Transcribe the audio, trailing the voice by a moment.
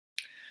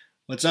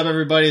What's up,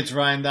 everybody? It's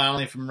Ryan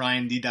Donnelly from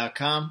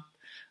RyanD.com.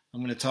 I'm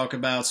going to talk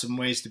about some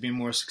ways to be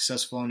more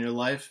successful in your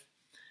life.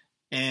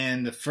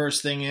 And the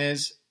first thing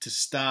is to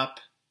stop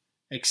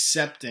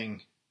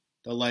accepting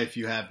the life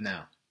you have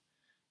now.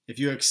 If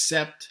you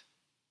accept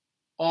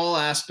all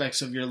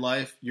aspects of your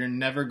life, you're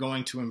never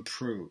going to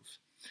improve.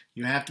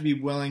 You have to be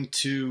willing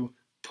to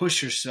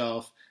push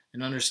yourself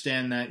and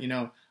understand that,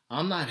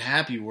 I'm not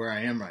happy where I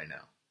am right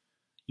now.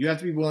 You have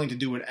to be willing to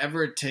do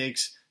whatever it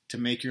takes to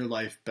make your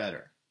life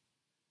better.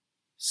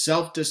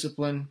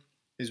 Self-discipline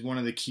is one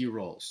of the key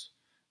roles.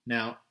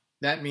 Now,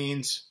 that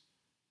means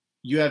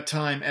you have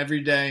time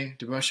every day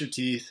to brush your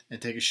teeth and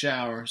take a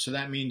shower, so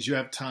that means you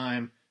have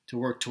time to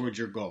work towards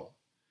your goal.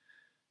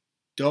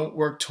 Don't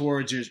work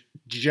towards your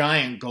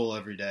giant goal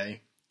every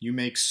day. You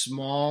make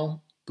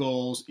small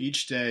goals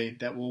each day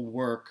that will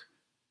work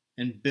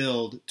and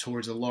build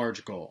towards a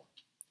large goal.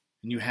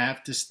 And you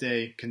have to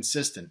stay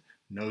consistent.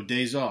 No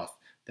days off.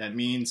 That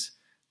means,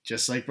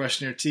 just like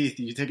brushing your teeth,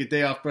 you take a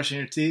day off brushing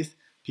your teeth,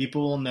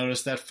 people will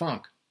notice that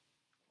funk,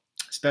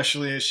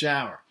 especially a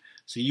shower.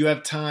 So you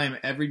have time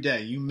every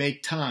day. You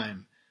make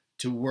time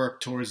to work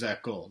towards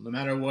that goal, no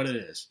matter what it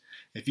is.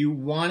 If you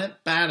want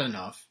it bad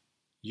enough,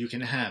 you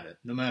can have it,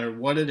 no matter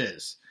what it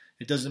is.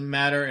 It doesn't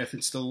matter if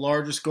it's the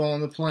largest goal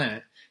on the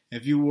planet.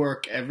 If you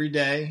work every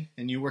day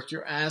and you work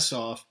your ass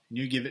off and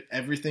you give it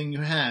everything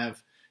you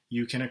have,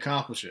 you can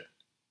accomplish it.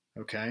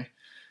 Okay?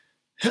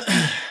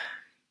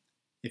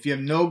 If you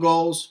have no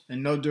goals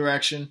and no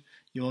direction,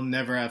 you will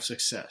never have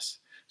success.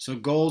 So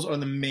goals are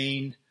the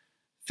main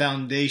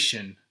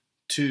foundation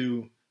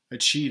to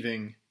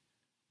achieving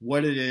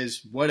what it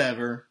is,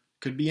 whatever,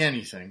 could be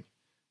anything.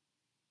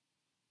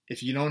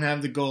 If you don't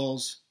have the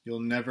goals, you'll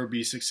never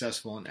be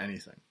successful in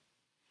anything.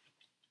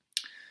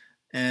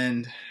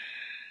 And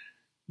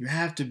you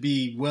have to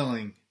be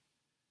willing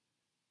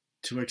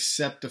to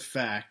accept the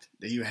fact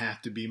that you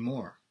have to be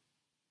more.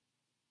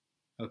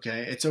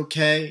 Okay? It's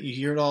okay. You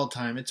hear it all the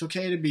time. It's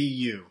okay to be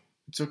you.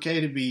 It's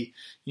okay to be,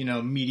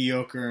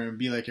 mediocre and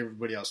be like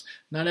everybody else.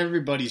 Not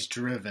everybody's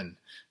driven.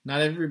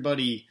 Not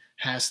everybody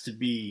has to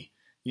be,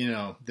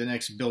 the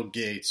next Bill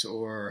Gates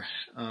or,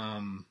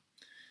 Warren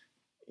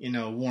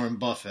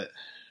Buffett.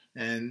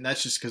 And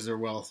that's just because they're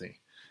wealthy.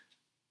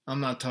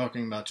 I'm not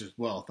talking about just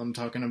wealth. I'm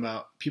talking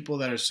about people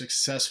that are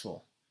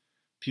successful,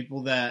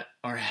 people that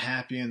are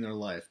happy in their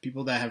life,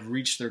 people that have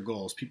reached their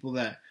goals, people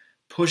that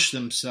push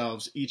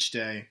themselves each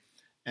day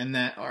and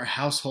that are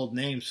household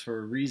names for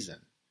a reason.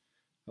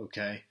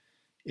 Okay?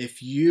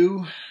 If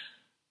you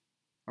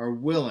are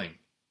willing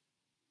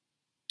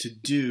to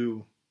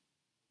do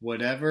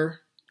whatever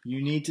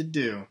you need to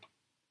do,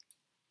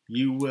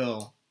 you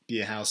will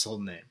be a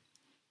household name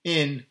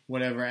in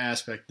whatever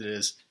aspect it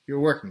is you're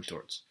working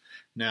towards.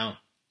 Now,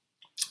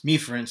 me,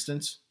 for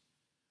instance,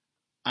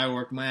 I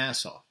work my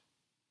ass off.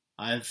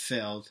 I've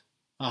failed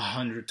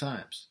 100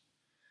 times.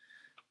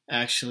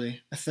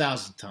 Actually,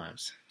 1,000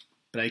 times.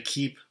 But I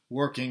keep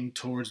working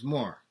towards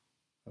more.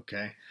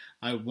 Okay?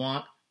 I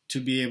want to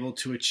be able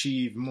to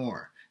achieve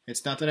more.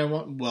 It's not that I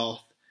want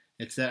wealth.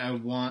 It's that I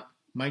want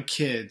my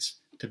kids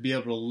to be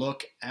able to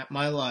look at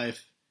my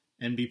life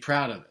and be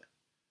proud of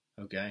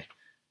it. Okay?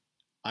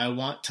 I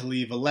want to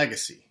leave a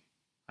legacy.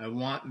 I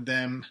want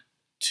them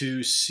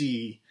to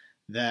see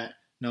that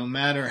no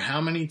matter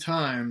how many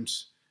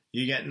times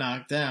you get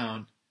knocked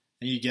down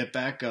and you get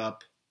back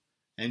up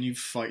and you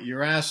fight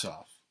your ass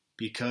off.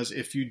 Because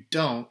if you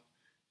don't,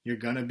 you're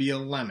going to be a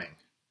lemming.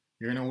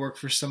 You're going to work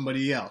for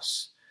somebody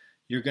else.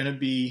 You're going to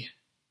be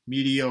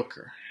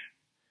mediocre.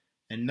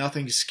 And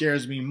nothing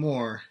scares me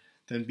more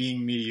than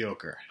being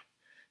mediocre.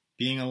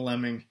 Being a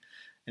lemming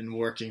and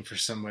working for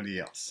somebody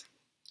else.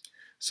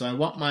 So I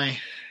want my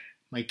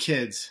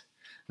kids,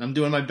 and I'm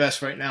doing my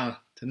best right now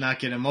to not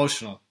get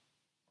emotional.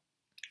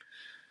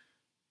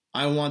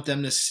 I want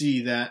them to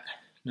see that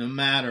no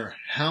matter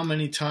how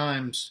many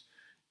times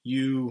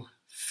you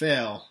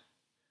fail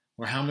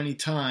or how many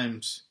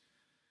times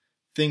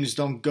things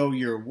don't go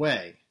your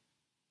way,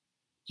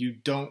 you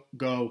don't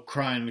go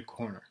cry in the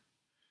corner.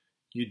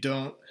 You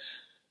don't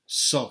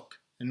sulk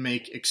and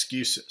make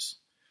excuses.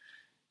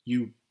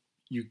 You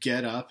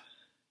get up,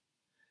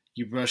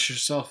 you brush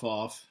yourself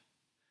off,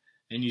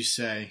 and you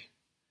say,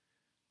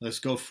 let's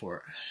go for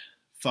it.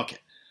 Fuck it.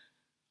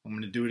 I'm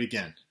going to do it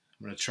again.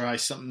 I'm going to try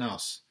something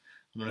else.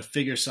 I'm going to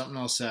figure something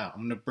else out.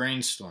 I'm going to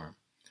brainstorm.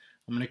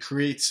 I'm going to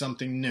create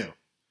something new.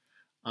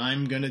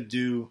 I'm going to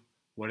do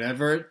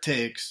whatever it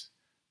takes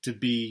to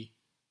be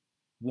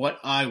what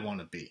I want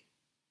to be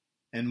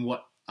and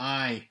what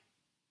I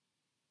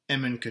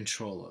am in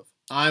control of.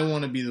 I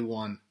want to be the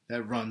one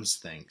that runs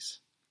things.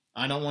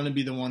 I don't want to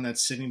be the one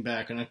that's sitting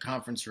back in a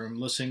conference room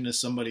listening to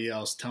somebody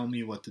else tell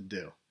me what to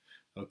do.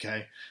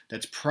 Okay?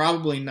 That's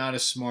probably not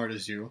as smart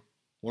as you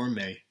or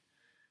me,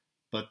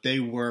 but they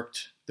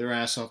worked their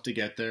ass off to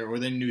get there, or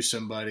they knew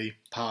somebody,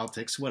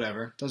 politics,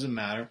 whatever, doesn't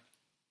matter.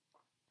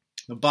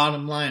 The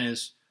bottom line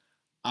is,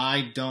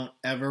 I don't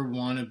ever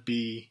want to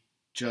be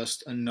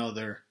just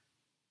another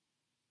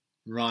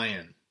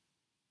Ryan,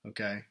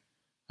 okay?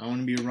 I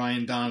want to be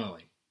Ryan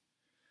Donnelly.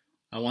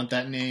 I want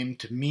that name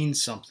to mean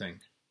something.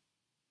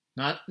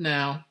 Not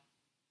now,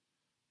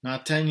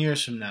 not 10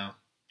 years from now,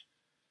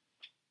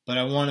 but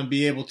I want to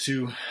be able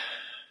to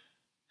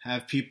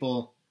have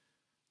people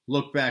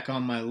look back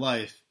on my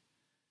life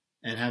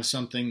and have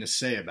something to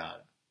say about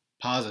it,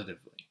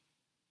 positively.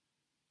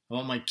 I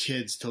want my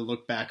kids to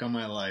look back on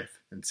my life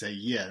and say,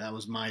 yeah, that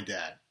was my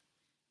dad.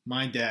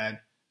 My dad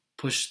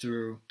pushed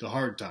through the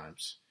hard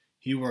times.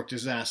 He worked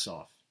his ass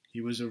off.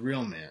 He was a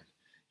real man.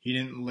 He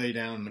didn't lay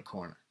down in the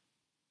corner.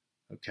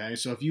 Okay,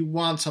 so if you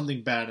want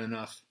something bad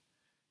enough,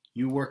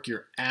 you work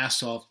your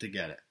ass off to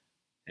get it.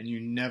 And you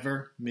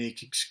never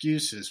make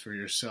excuses for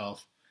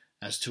yourself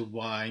as to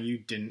why you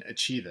didn't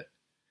achieve it.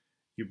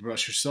 You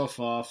brush yourself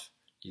off,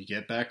 you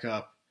get back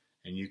up,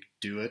 and you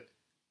do it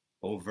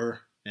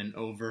over and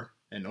over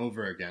and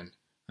over again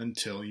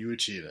until you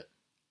achieve it.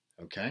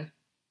 Okay? I'll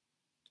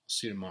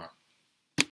see you tomorrow.